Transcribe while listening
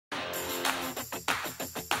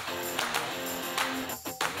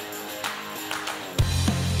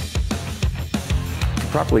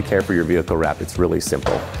properly care for your vehicle wrap, it's really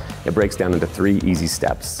simple. It breaks down into 3 easy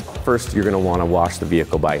steps. First, you're going to want to wash the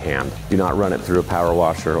vehicle by hand. Do not run it through a power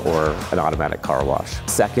washer or an automatic car wash.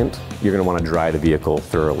 Second, you're going to want to dry the vehicle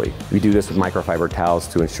thoroughly. We do this with microfiber towels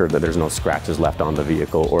to ensure that there's no scratches left on the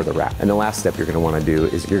vehicle or the wrap. And the last step you're going to want to do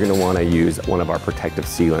is you're going to want to use one of our protective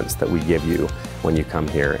sealants that we give you when you come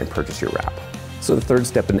here and purchase your wrap. So the third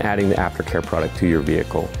step in adding the aftercare product to your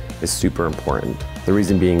vehicle is super important. The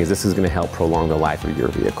reason being is this is going to help prolong the life of your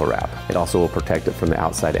vehicle wrap. It also will protect it from the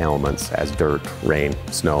outside elements as dirt, rain,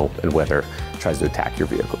 snow, and weather tries to attack your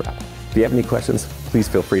vehicle wrap. If you have any questions, please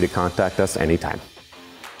feel free to contact us anytime.